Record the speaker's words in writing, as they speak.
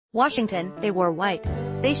Washington, they wore white.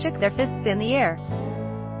 They shook their fists in the air.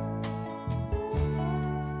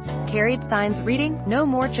 Carried signs reading, "No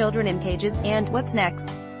more children in cages," and "What's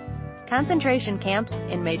next?" Concentration camps,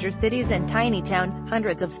 in major cities and tiny towns,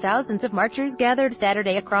 hundreds of thousands of marchers gathered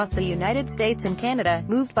Saturday across the United States and Canada,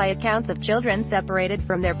 moved by accounts of children separated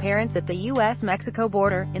from their parents at the U.S.-Mexico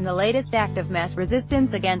border, in the latest act of mass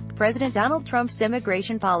resistance against President Donald Trump's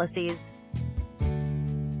immigration policies.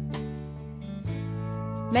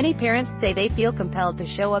 Many parents say they feel compelled to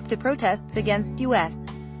show up to protests against U.S.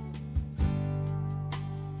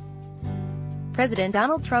 President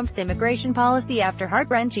Donald Trump's immigration policy after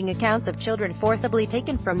heart-wrenching accounts of children forcibly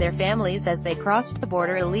taken from their families as they crossed the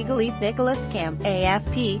border illegally. Nicholas Camp,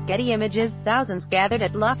 AFP, Getty Images. Thousands gathered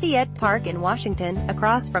at Lafayette Park in Washington,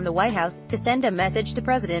 across from the White House, to send a message to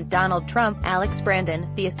President Donald Trump. Alex Brandon,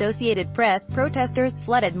 The Associated Press. Protesters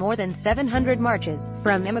flooded more than 700 marches,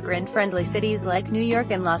 from immigrant-friendly cities like New York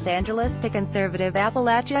and Los Angeles to conservative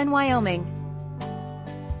Appalachia and Wyoming.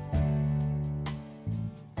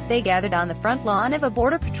 They gathered on the front lawn of a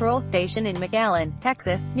Border Patrol station in McAllen,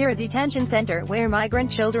 Texas, near a detention center where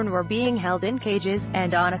migrant children were being held in cages,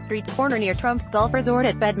 and on a street corner near Trump's golf resort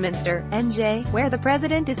at Bedminster, NJ, where the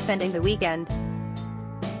president is spending the weekend.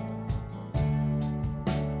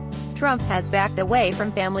 Trump has backed away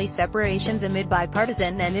from family separations amid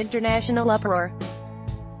bipartisan and international uproar.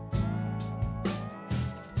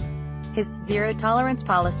 His zero-tolerance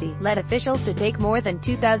policy led officials to take more than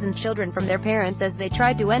 2,000 children from their parents as they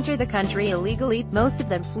tried to enter the country illegally, most of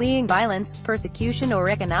them fleeing violence, persecution or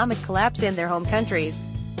economic collapse in their home countries.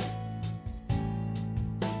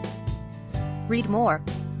 Read more.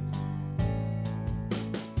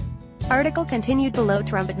 Article continued below.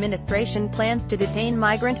 Trump administration plans to detain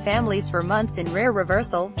migrant families for months in rare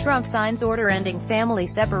reversal. Trump signs order ending family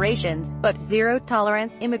separations, but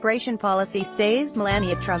zero-tolerance immigration policy stays.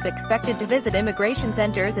 Melania Trump expected to visit immigration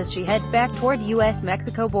centers as she heads back toward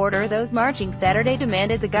U.S.-Mexico border. Those marching Saturday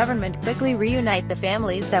demanded the government quickly reunite the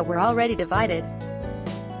families that were already divided.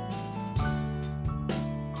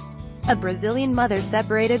 A Brazilian mother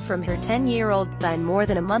separated from her 10-year-old son more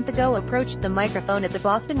than a month ago approached the microphone at the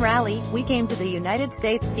Boston rally. "We came to the United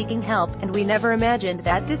States seeking help, and we never imagined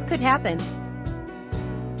that this could happen.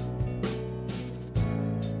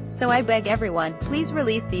 So I beg everyone, please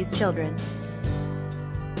release these children.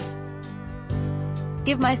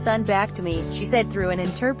 Give my son back to me," she said through an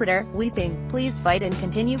interpreter, weeping. "Please fight and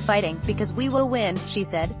continue fighting, because we will win," she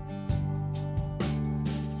said.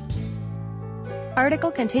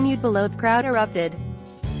 Article continued below. The crowd erupted.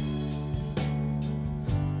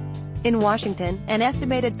 In Washington, an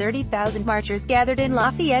estimated 30,000 marchers gathered in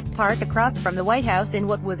Lafayette Park across from the White House in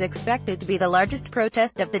what was expected to be the largest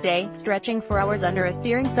protest of the day, stretching for hours under a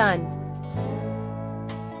searing sun.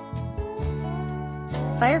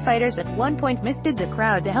 Firefighters at one point misted the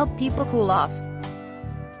crowd to help people cool off.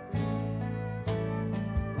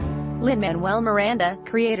 Lin-Manuel Miranda,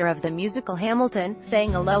 creator of the musical Hamilton,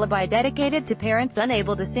 sang a lullaby dedicated to parents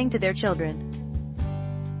unable to sing to their children.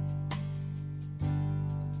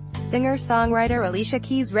 Singer-songwriter Alicia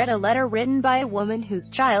Keys read a letter written by a woman whose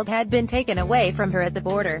child had been taken away from her at the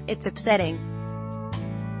border. "It's upsetting.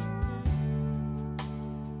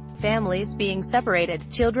 Families being separated,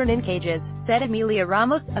 children in cages," said Amelia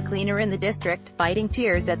Ramos, a cleaner in the district, fighting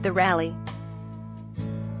tears at the rally.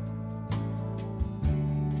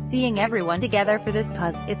 "Seeing everyone together for this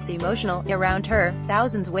cause, it's emotional." Around her,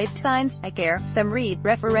 thousands waved signs, "I care," some read,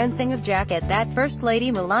 referencing a jacket that First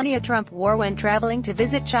Lady Melania Trump wore when traveling to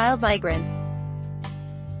visit child migrants.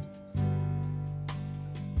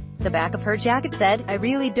 The back of her jacket said, "I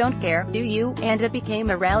really don't care, do you?" and it became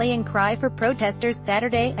a rallying cry for protesters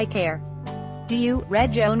Saturday. "I care. Do you?"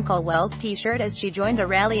 read Joan Colwell's t-shirt as she joined a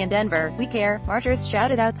rally in Denver. "We care," marchers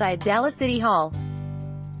shouted outside Dallas City Hall.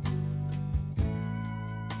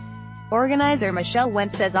 Organizer Michelle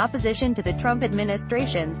Wentz says opposition to the Trump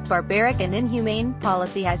administration's barbaric and inhumane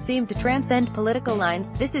policy has seemed to transcend political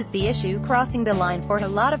lines. "This is the issue crossing the line for a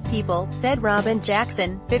lot of people," said Robin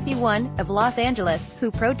Jackson, 51, of Los Angeles,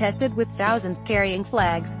 who protested with thousands carrying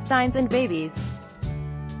flags, signs and babies.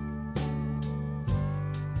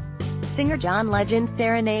 Singer John Legend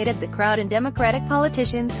serenaded the crowd, and Democratic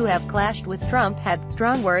politicians who have clashed with Trump had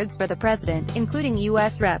strong words for the president, including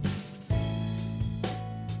U.S. Rep.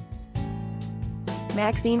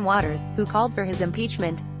 Maxine Waters, who called for his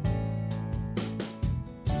impeachment.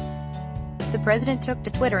 The president took to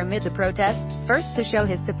Twitter amid the protests, first to show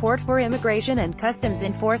his support for immigration and customs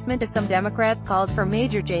enforcement as some Democrats called for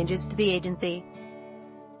major changes to the agency.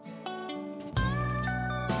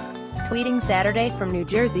 Tweeting Saturday from New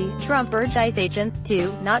Jersey, Trump urged ICE agents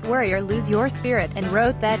to not worry or lose your spirit, and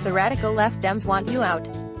wrote that the radical left Dems want you out.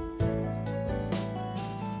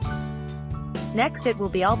 Next it will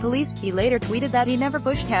be all police. He later tweeted that he never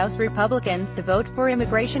pushed House Republicans to vote for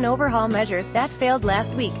immigration overhaul measures that failed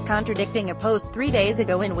last week, contradicting a post 3 days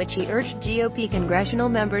ago in which he urged GOP congressional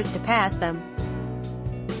members to pass them.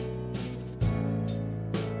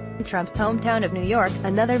 In Trump's hometown of New York,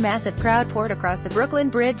 another massive crowd poured across the Brooklyn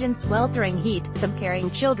Bridge in sweltering heat, some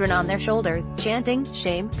carrying children on their shoulders, chanting,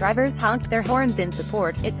 "Shame." Drivers honked their horns in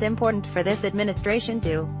support. It's important for this administration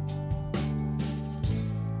to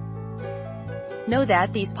know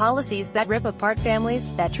that these policies that rip apart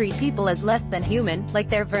families, that treat people as less than human, like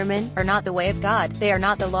they're vermin, are not the way of God. They are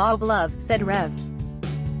not the law of love, said Rev.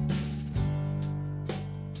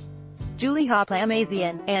 Julie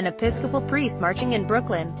Hoplamazian, an Episcopal priest marching in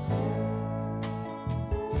Brooklyn.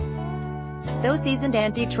 Though seasoned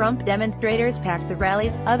anti-Trump demonstrators packed the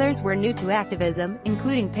rallies, others were new to activism,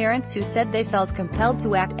 including parents who said they felt compelled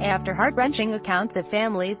to act after heart-wrenching accounts of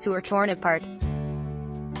families who were torn apart.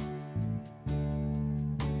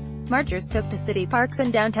 Marchers took to city parks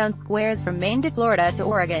and downtown squares from Maine to Florida to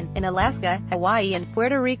Oregon, in Alaska, Hawaii and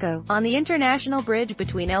Puerto Rico, on the international bridge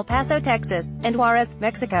between El Paso, Texas, and Juarez,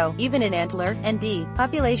 Mexico, even in Antler, ND,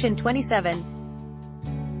 population 27.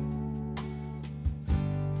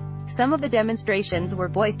 Some of the demonstrations were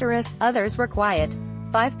boisterous, others were quiet.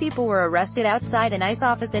 5 people were arrested outside an ICE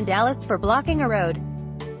office in Dallas for blocking a road.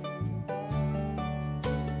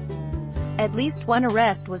 At least one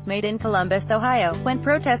arrest was made in Columbus, Ohio, when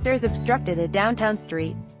protesters obstructed a downtown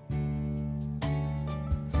street.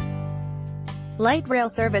 Light rail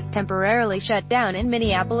service temporarily shut down in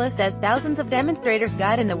Minneapolis as thousands of demonstrators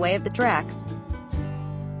got in the way of the tracks.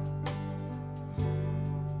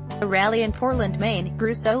 A rally in Portland, Maine,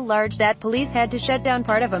 grew so large that police had to shut down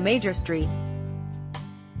part of a major street.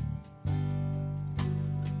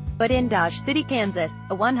 But in Dodge City, Kansas,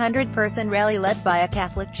 a 100-person rally led by a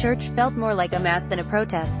Catholic church felt more like a mass than a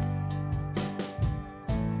protest.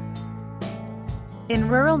 In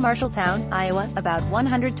rural Marshalltown, Iowa, about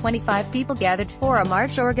 125 people gathered for a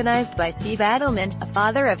march organized by Steve Adelman, a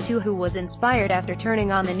father of 2 who was inspired after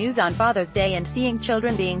turning on the news on Father's Day and seeing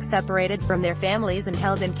children being separated from their families and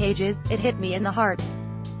held in cages. "It hit me in the heart.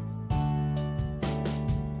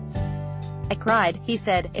 I cried," he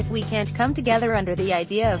said. "If we can't come together under the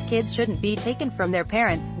idea of kids shouldn't be taken from their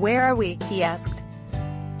parents, where are we?" he asked.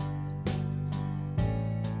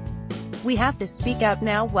 "We have to speak out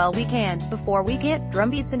now while we can, before we can't."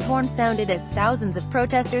 Drumbeats and horns sounded as thousands of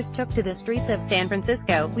protesters took to the streets of San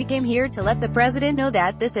Francisco. "We came here to let the president know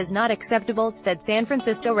that this is not acceptable," said San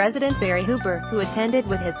Francisco resident Barry Hooper, who attended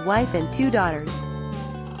with his wife and 2 daughters.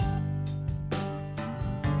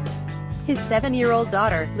 His 7-year-old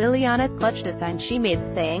daughter, Liliana, clutched a sign she made,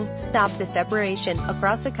 saying, "Stop the separation."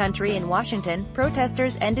 Across the country in Washington,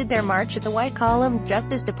 protesters ended their march at the White Column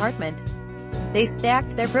Justice Department. They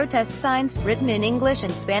stacked their protest signs, written in English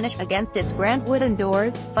and Spanish, against its grand wooden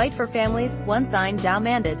doors. "Fight for families," one sign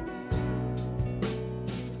demanded.